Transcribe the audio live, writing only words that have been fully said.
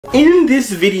In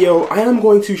this video, I am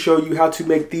going to show you how to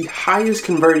make the highest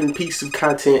converting piece of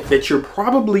content that you're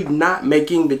probably not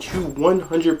making that you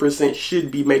 100%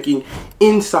 should be making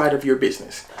inside of your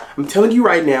business. I'm telling you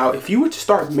right now, if you were to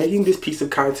start making this piece of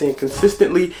content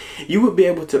consistently, you would be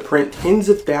able to print tens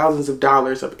of thousands of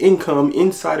dollars of income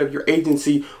inside of your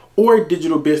agency or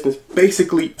digital business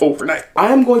basically overnight.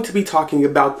 I am going to be talking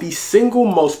about the single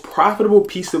most profitable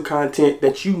piece of content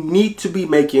that you need to be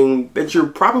making that you're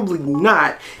probably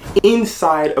not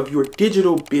inside of your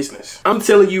digital business. I'm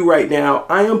telling you right now,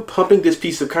 I am pumping this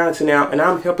piece of content out and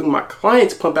I'm helping my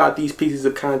clients pump out these pieces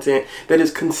of content that is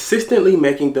consistently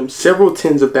making them several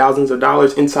tens of thousands of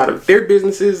dollars inside of their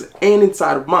businesses and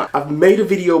inside of mine. I've made a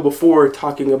video before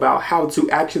talking about how to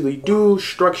actually do,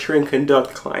 structure, and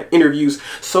conduct client interviews,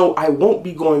 so I won't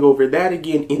be going over that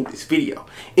again in this video.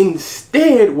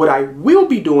 Instead, what I will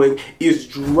be doing is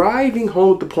driving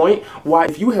home the point why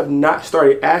if you have not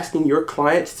started asking your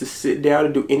clients to sit down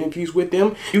and do interviews with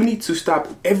them, you need to stop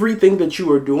everything that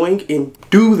you are doing and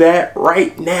do that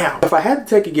right now. If I had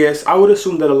to take a guess, I would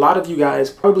assume that a lot of you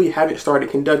guys probably haven't started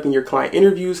conducting your client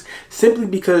interviews simply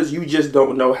because you just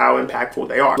don't know how impactful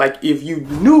they are. Like if you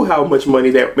knew how much money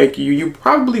that would make you, you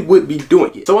probably would be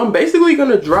doing it. So I'm basically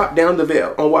going to drop down the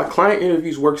veil on why client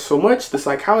interviews work so much, the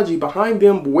psychology behind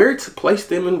them, where to place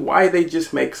them, and why they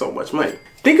just make so much money.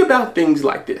 Think about things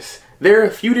like this. There are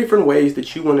a few different ways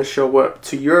that you want to show up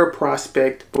to your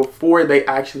prospect before they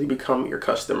actually become your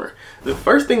customer. The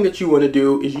first thing that you want to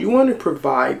do is you want to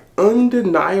provide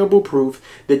undeniable proof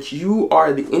that you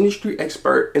are the industry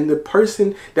expert and the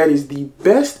person that is the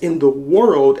best in the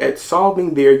world at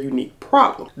solving their unique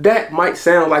problem. That might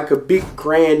sound like a big,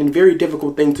 grand, and very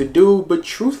difficult thing to do, but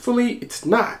truthfully, it's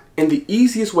not. And the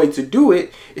easiest way to do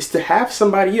it is to have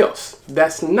somebody else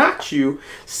that's not you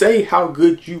say how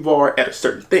good you are at a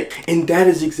certain thing. And that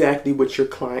is exactly what your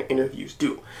client interviews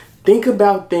do. Think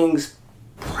about things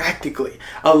practically.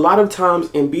 A lot of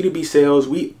times in B2B sales,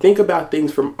 we think about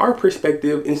things from our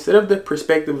perspective instead of the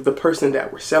perspective of the person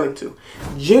that we're selling to.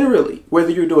 Generally, whether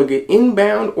you're doing an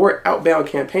inbound or outbound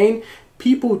campaign,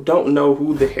 people don't know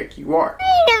who the heck you are.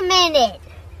 Wait a minute.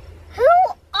 Who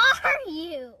are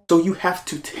you? So you have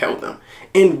to tell them.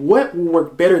 And what will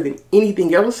work better than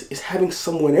anything else is having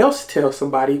someone else tell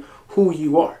somebody who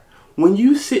you are. When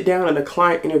you sit down in a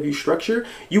client interview structure,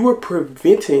 you are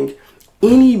preventing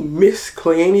any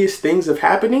miscellaneous things of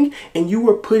happening, and you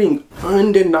are putting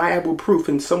undeniable proof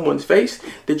in someone's face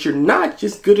that you're not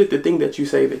just good at the thing that you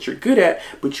say that you're good at,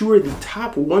 but you are the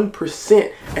top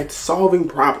 1% at solving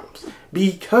problems,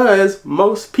 because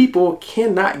most people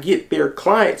cannot get their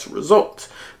clients' results.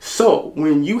 So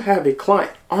when you have a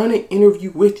client on an interview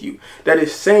with you that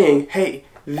is saying, hey,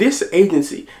 this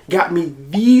agency got me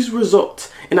these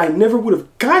results, and I never would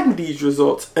have gotten these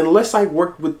results unless I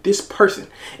worked with this person.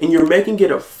 And you're making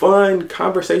it a fun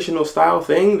conversational style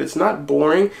thing that's not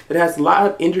boring, that has a lot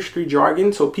of industry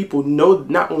jargon so people know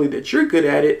not only that you're good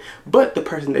at it, but the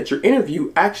person that you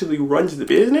interview actually runs the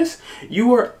business.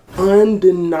 You are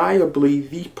undeniably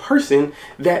the person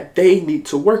that they need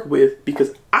to work with,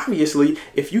 because obviously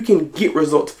if you can get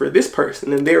results for this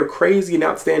person and they're crazy and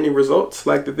outstanding results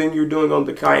like the thing you're doing on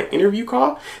the client interview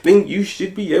call, then you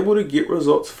should be able to get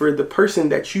results for the person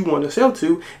that you want to sell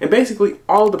to and basically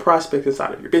all the prospects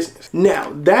inside of your business. Now,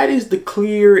 that is the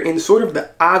clear and sort of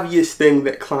the obvious thing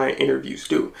that client interviews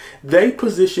do. They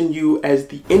position you as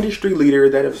the industry leader,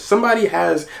 that if somebody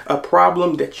has a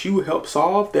problem that you help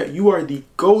solve, that you are the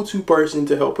go-to person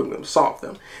to helping them solve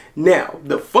them. Now,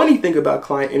 the funny thing about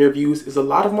client interviews is a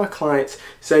lot of my clients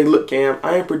say, look, Cam,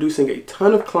 I am producing a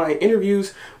ton of client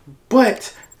interviews,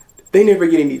 but they never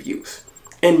get any views.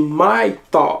 And my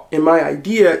thought and my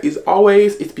idea is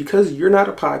always, it's because you're not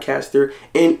a podcaster.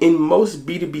 And in most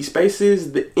B2B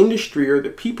spaces, the industry or the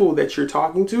people that you're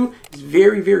talking to is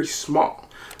very, very small.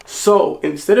 So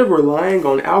instead of relying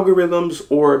on algorithms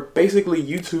or basically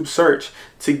YouTube search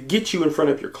to get you in front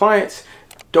of your clients,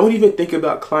 don't even think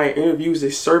about client interviews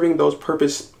as serving those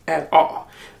purpose at all.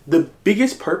 The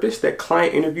biggest purpose that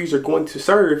client interviews are going to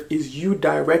serve is you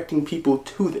directing people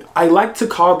to them. I like to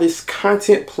call this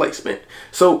content placement.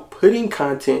 So putting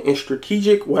content in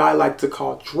strategic, what I like to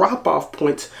call drop-off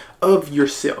points of your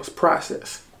sales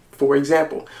process. For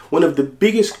example, one of the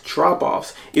biggest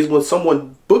drop-offs is when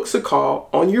someone books a call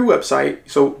on your website.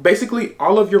 So basically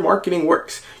all of your marketing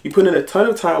works. You put in a ton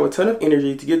of time, a ton of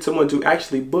energy to get someone to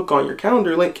actually book on your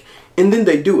calendar link, and then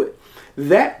they do it.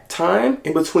 That time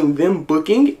in between them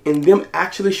booking and them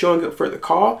actually showing up for the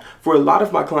call, for a lot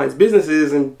of my clients'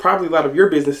 businesses and probably a lot of your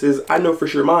businesses, I know for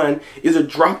sure mine, is a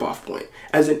drop-off point.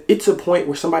 As in, it's a point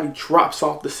where somebody drops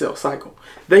off the sales cycle.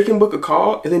 They can book a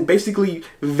call and then basically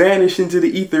vanish into the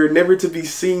ether, never to be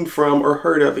seen from or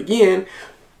heard of again.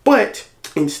 But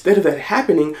instead of that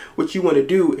happening, what you want to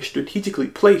do is strategically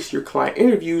place your client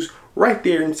interviews right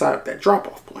there inside of that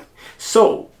drop-off point.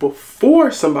 So before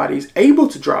somebody's able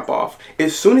to drop off,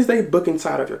 as soon as they book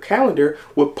inside of your calendar,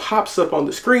 what pops up on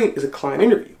the screen is a client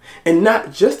interview. And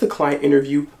not just a client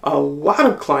interview, a lot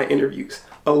of client interviews,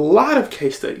 a lot of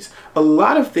case studies, a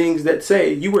lot of things that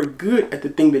say you are good at the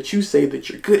thing that you say that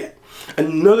you're good at.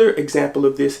 Another example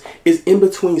of this is in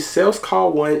between sales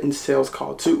call 1 and sales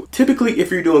call 2. Typically,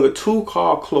 if you're doing a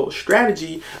 2-call close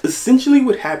strategy, essentially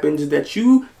what happens is that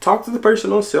you talk to the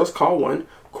person on sales call 1,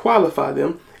 qualify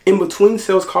them. In between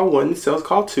sales call 1 and sales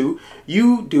call 2,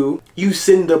 you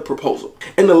send the proposal.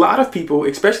 And a lot of people,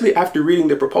 especially after reading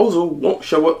the proposal, won't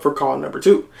show up for call number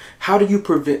 2. How do you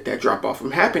prevent that drop off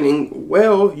from happening?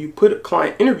 Well, you put a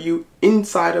client interview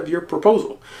inside of your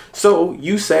proposal. So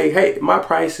you say, hey, my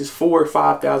price is $4,000 or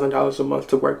 $5,000 a month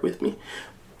to work with me.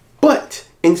 But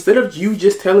instead of you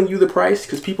just telling you the price,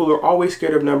 because people are always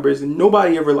scared of numbers and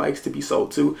nobody ever likes to be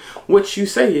sold to, what you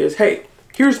say is, hey,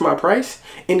 here's my price,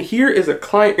 and here is a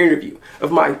client interview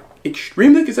of my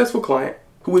extremely successful client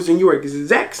who is in your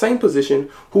exact same position,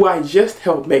 who I just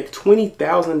helped make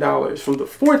 $20,000 from the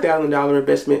 $4,000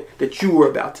 investment that you were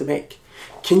about to make.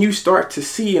 Can you start to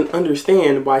see and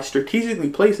understand why strategically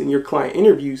placing your client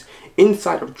interviews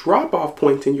inside of drop-off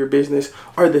points in your business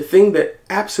are the thing that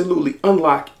absolutely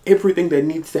unlock everything that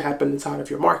needs to happen inside of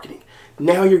your marketing?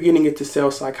 Now you're getting into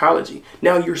sales psychology.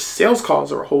 Now your sales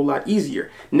calls are a whole lot easier.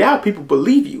 Now people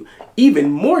believe you.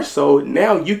 Even more so,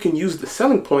 now you can use the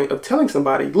selling point of telling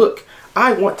somebody, look,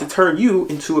 I want to turn you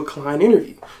into a client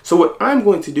interview. So what I'm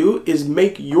going to do is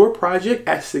make your project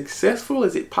as successful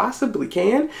as it possibly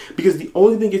can, because the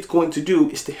only thing it's going to do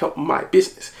is to help my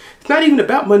business. It's not even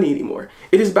about money anymore.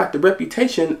 It is about the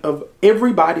reputation of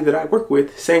everybody that I work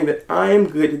with saying that I am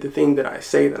good at the thing that I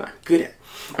say that I'm good at.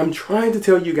 I'm trying to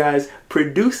tell you guys,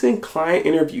 producing client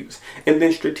interviews and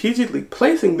then strategically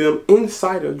placing them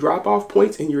inside of drop-off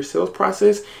points in your sales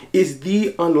process is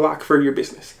the unlock for your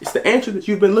business. It's the answer that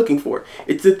you've been looking for.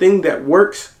 It's the thing that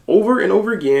works over and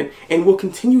over again and will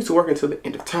continue to work until the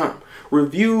end of time.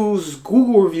 Reviews,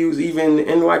 Google reviews even,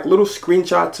 and like little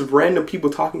screenshots of random people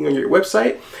talking on your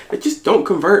website that just don't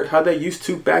convert how they used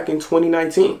to back in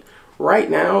 2019. Right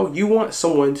now, you want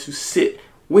someone to sit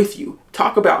with you,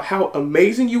 talk about how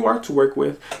amazing you are to work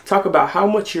with, talk about how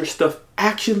much your stuff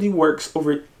actually works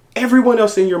over everyone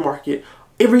else in your market,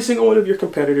 every single one of your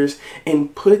competitors,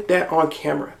 and put that on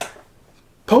camera.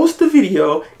 Post the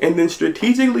video and then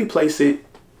strategically place it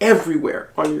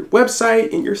everywhere on your website,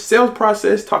 in your sales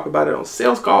process, talk about it on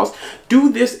sales calls.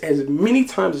 Do this as many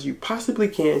times as you possibly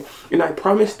can, and I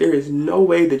promise there is no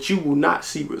way that you will not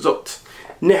see results.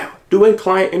 Now, doing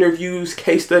client interviews,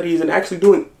 case studies, and actually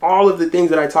doing all of the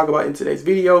things that I talk about in today's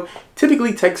video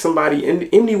typically takes somebody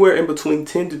anywhere in between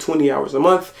 10 to 20 hours a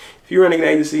month. If you're running an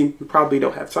agency, you probably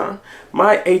don't have time.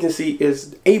 My agency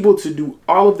is able to do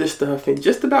all of this stuff in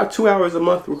just about 2 hours a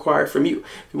month required from you.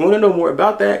 If you want to know more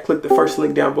about that, click the first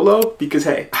link down below because,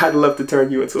 hey, I'd love to turn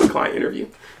you into a client interview.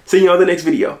 See you on the next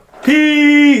video.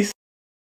 Peace!